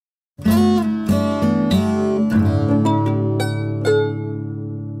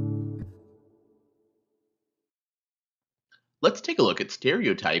Let's take a look at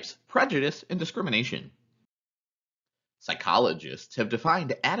stereotypes, prejudice, and discrimination. Psychologists have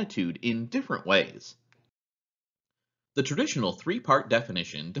defined attitude in different ways. The traditional three-part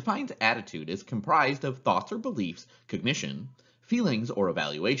definition defines attitude as comprised of thoughts or beliefs, cognition, feelings or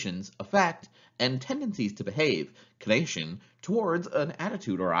evaluations, affect, and tendencies to behave, conation, towards an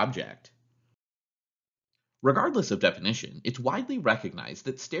attitude or object. Regardless of definition, it's widely recognized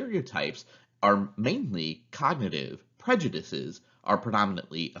that stereotypes are mainly cognitive, prejudices are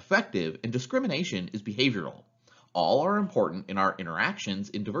predominantly affective, and discrimination is behavioral. All are important in our interactions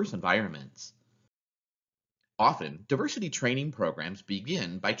in diverse environments. Often, diversity training programs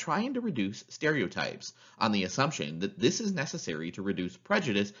begin by trying to reduce stereotypes on the assumption that this is necessary to reduce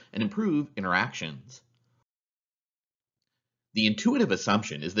prejudice and improve interactions. The intuitive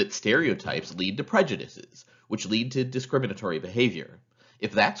assumption is that stereotypes lead to prejudices, which lead to discriminatory behavior.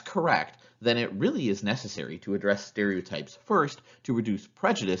 If that's correct, then it really is necessary to address stereotypes first to reduce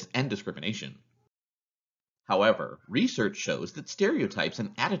prejudice and discrimination. However, research shows that stereotypes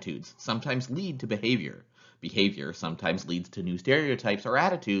and attitudes sometimes lead to behavior. Behavior sometimes leads to new stereotypes or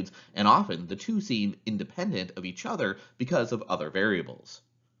attitudes, and often the two seem independent of each other because of other variables.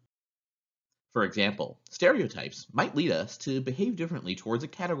 For example, stereotypes might lead us to behave differently towards a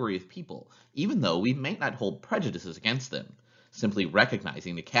category of people, even though we may not hold prejudices against them. Simply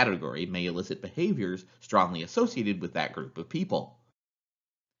recognizing the category may elicit behaviors strongly associated with that group of people.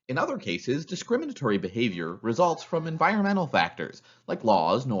 In other cases, discriminatory behavior results from environmental factors, like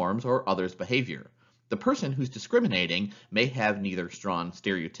laws, norms, or others' behavior. The person who's discriminating may have neither strong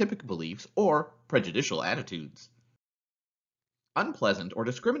stereotypic beliefs or prejudicial attitudes. Unpleasant or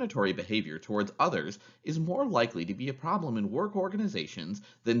discriminatory behavior towards others is more likely to be a problem in work organizations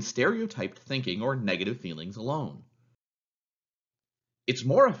than stereotyped thinking or negative feelings alone. It's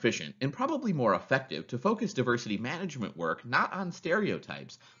more efficient and probably more effective to focus diversity management work not on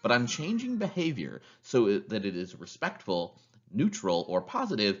stereotypes, but on changing behavior so that it is respectful, neutral, or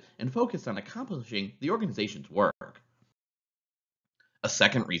positive, and focused on accomplishing the organization's work. A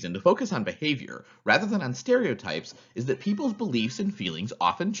second reason to focus on behavior rather than on stereotypes is that people's beliefs and feelings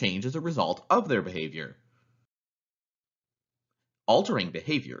often change as a result of their behavior. Altering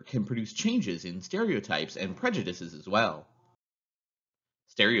behavior can produce changes in stereotypes and prejudices as well.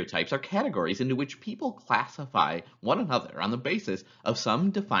 Stereotypes are categories into which people classify one another on the basis of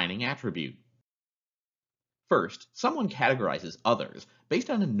some defining attribute. First, someone categorizes others based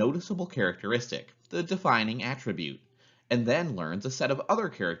on a noticeable characteristic, the defining attribute, and then learns a set of other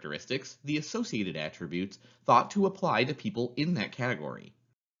characteristics, the associated attributes, thought to apply to people in that category.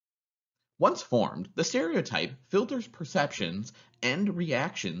 Once formed, the stereotype filters perceptions and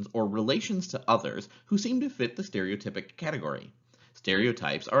reactions or relations to others who seem to fit the stereotypic category.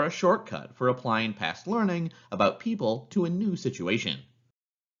 Stereotypes are a shortcut for applying past learning about people to a new situation.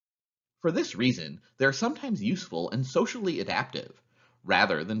 For this reason, they are sometimes useful and socially adaptive.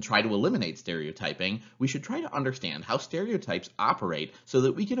 Rather than try to eliminate stereotyping, we should try to understand how stereotypes operate so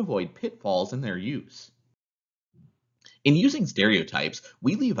that we can avoid pitfalls in their use. In using stereotypes,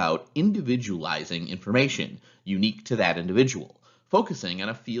 we leave out individualizing information unique to that individual, focusing on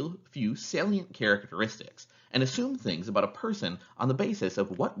a few salient characteristics, and assume things about a person on the basis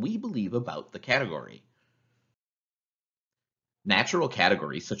of what we believe about the category. Natural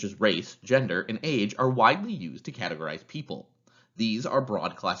categories such as race, gender, and age are widely used to categorize people. These are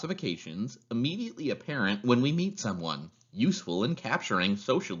broad classifications, immediately apparent when we meet someone, useful in capturing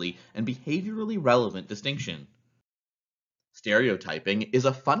socially and behaviorally relevant distinction. Stereotyping is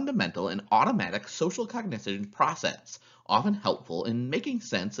a fundamental and automatic social cognition process, often helpful in making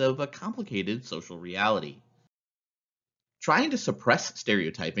sense of a complicated social reality. Trying to suppress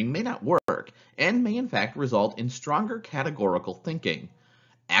stereotyping may not work, and may in fact result in stronger categorical thinking.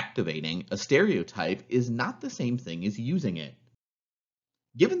 Activating a stereotype is not the same thing as using it.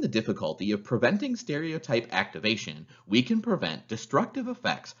 Given the difficulty of preventing stereotype activation, we can prevent destructive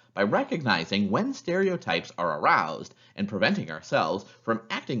effects by recognizing when stereotypes are aroused and preventing ourselves from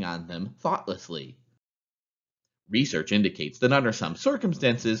acting on them thoughtlessly. Research indicates that under some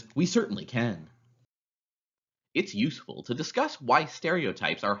circumstances, we certainly can. It's useful to discuss why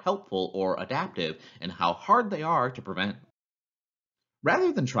stereotypes are helpful or adaptive and how hard they are to prevent.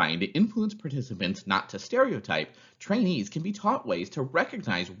 Rather than trying to influence participants not to stereotype, trainees can be taught ways to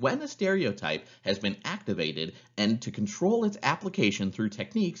recognize when a stereotype has been activated and to control its application through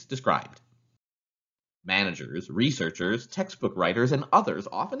techniques described. Managers, researchers, textbook writers, and others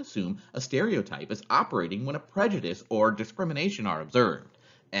often assume a stereotype is operating when a prejudice or discrimination are observed,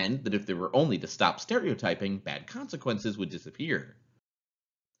 and that if they were only to stop stereotyping, bad consequences would disappear.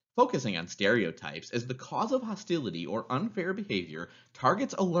 Focusing on stereotypes as the cause of hostility or unfair behavior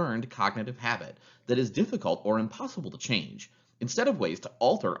targets a learned cognitive habit that is difficult or impossible to change, instead of ways to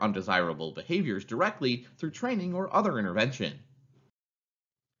alter undesirable behaviors directly through training or other intervention.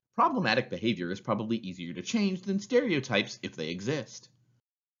 Problematic behavior is probably easier to change than stereotypes if they exist.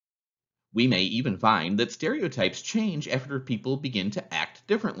 We may even find that stereotypes change after people begin to act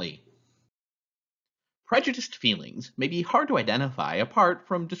differently. Prejudiced feelings may be hard to identify apart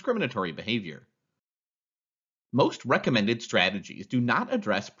from discriminatory behavior. Most recommended strategies do not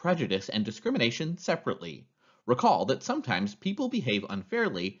address prejudice and discrimination separately. Recall that sometimes people behave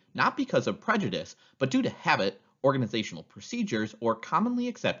unfairly not because of prejudice, but due to habit, organizational procedures, or commonly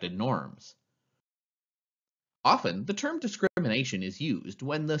accepted norms. Often, the term discrimination is used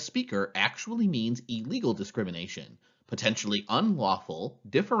when the speaker actually means illegal discrimination, potentially unlawful,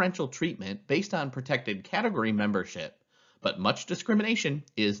 differential treatment based on protected category membership, but much discrimination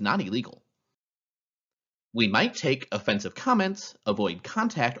is not illegal. We might take offensive comments, avoid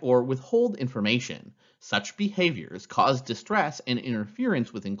contact, or withhold information. Such behaviors cause distress and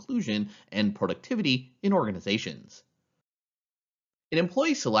interference with inclusion and productivity in organizations. In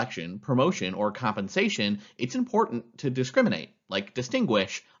employee selection, promotion, or compensation, it's important to discriminate, like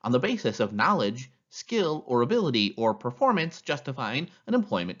distinguish, on the basis of knowledge, skill, or ability, or performance justifying an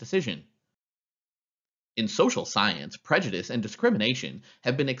employment decision. In social science, prejudice and discrimination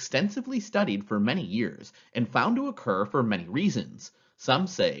have been extensively studied for many years and found to occur for many reasons. Some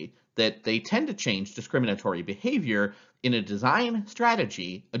say that they tend to change discriminatory behavior in a design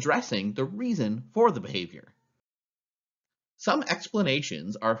strategy addressing the reason for the behavior. Some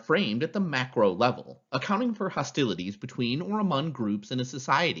explanations are framed at the macro level, accounting for hostilities between or among groups in a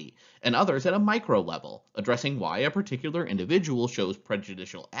society, and others at a micro level, addressing why a particular individual shows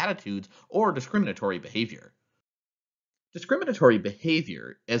prejudicial attitudes or discriminatory behavior. Discriminatory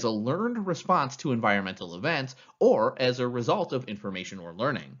behavior as a learned response to environmental events or as a result of information or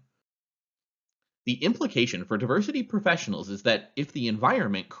learning. The implication for diversity professionals is that if the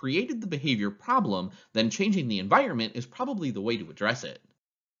environment created the behavior problem, then changing the environment is probably the way to address it.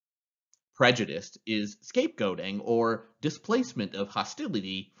 Prejudice is scapegoating or displacement of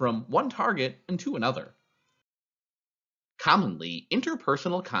hostility from one target into another. Commonly,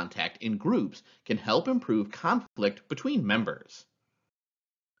 interpersonal contact in groups can help improve conflict between members.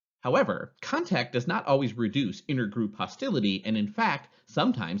 However, contact does not always reduce intergroup hostility and, in fact,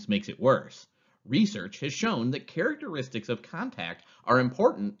 sometimes makes it worse. Research has shown that characteristics of contact are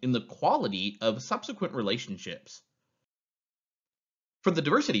important in the quality of subsequent relationships. For the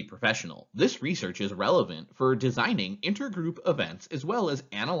diversity professional, this research is relevant for designing intergroup events as well as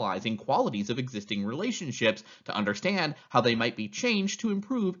analyzing qualities of existing relationships to understand how they might be changed to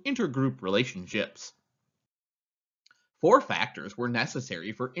improve intergroup relationships. 4 factors were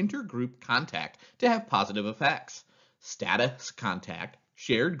necessary for intergroup contact to have positive effects: status contact,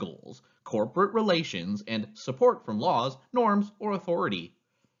 shared goals, corporate relations, and support from laws, norms, or authority.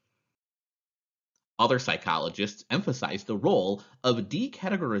 Other psychologists emphasize the role of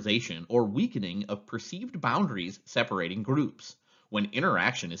decategorization or weakening of perceived boundaries separating groups. When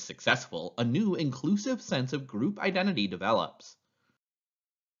interaction is successful, a new inclusive sense of group identity develops.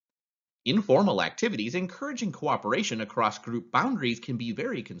 Informal activities encouraging cooperation across group boundaries can be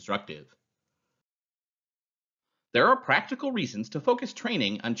very constructive. There are practical reasons to focus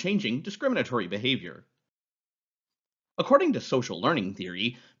training on changing discriminatory behavior. According to social learning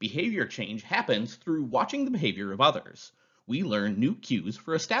theory, behavior change happens through watching the behavior of others. We learn new cues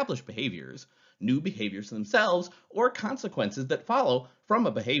for established behaviors, new behaviors themselves, or consequences that follow from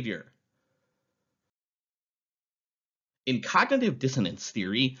a behavior. In cognitive dissonance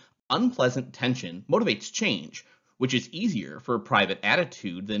theory, unpleasant tension motivates change, which is easier for private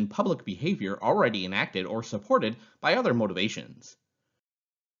attitude than public behavior already enacted or supported by other motivations.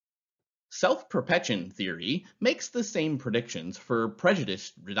 Self-perpetuation theory makes the same predictions for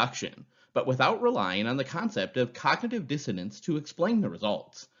prejudice reduction, but without relying on the concept of cognitive dissonance to explain the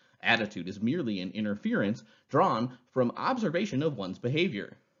results. Attitude is merely an inference drawn from observation of one's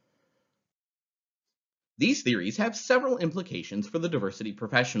behavior. These theories have several implications for the diversity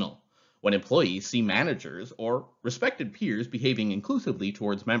professional. When employees see managers or respected peers behaving inclusively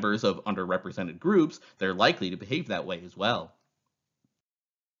towards members of underrepresented groups, they're likely to behave that way as well.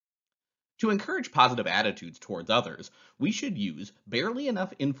 To encourage positive attitudes towards others, we should use barely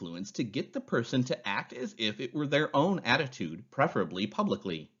enough influence to get the person to act as if it were their own attitude, preferably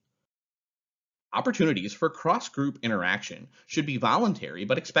publicly. Opportunities for cross-group interaction should be voluntary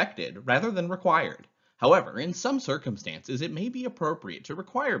but expected rather than required. However, in some circumstances, it may be appropriate to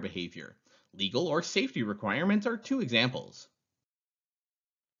require behavior. Legal or safety requirements are 2 examples.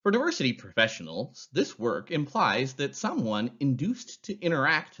 For diversity professionals, this work implies that someone induced to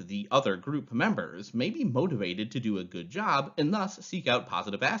interact with the other group members may be motivated to do a good job and thus seek out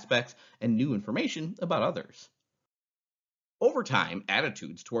positive aspects and new information about others. Over time,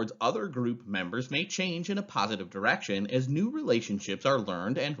 attitudes towards other group members may change in a positive direction as new relationships are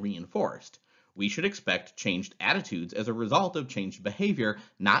learned and reinforced. We should expect changed attitudes as a result of changed behavior,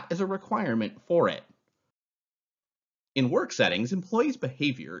 not as a requirement for it. In work settings, employees'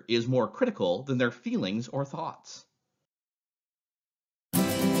 behavior is more critical than their feelings or thoughts.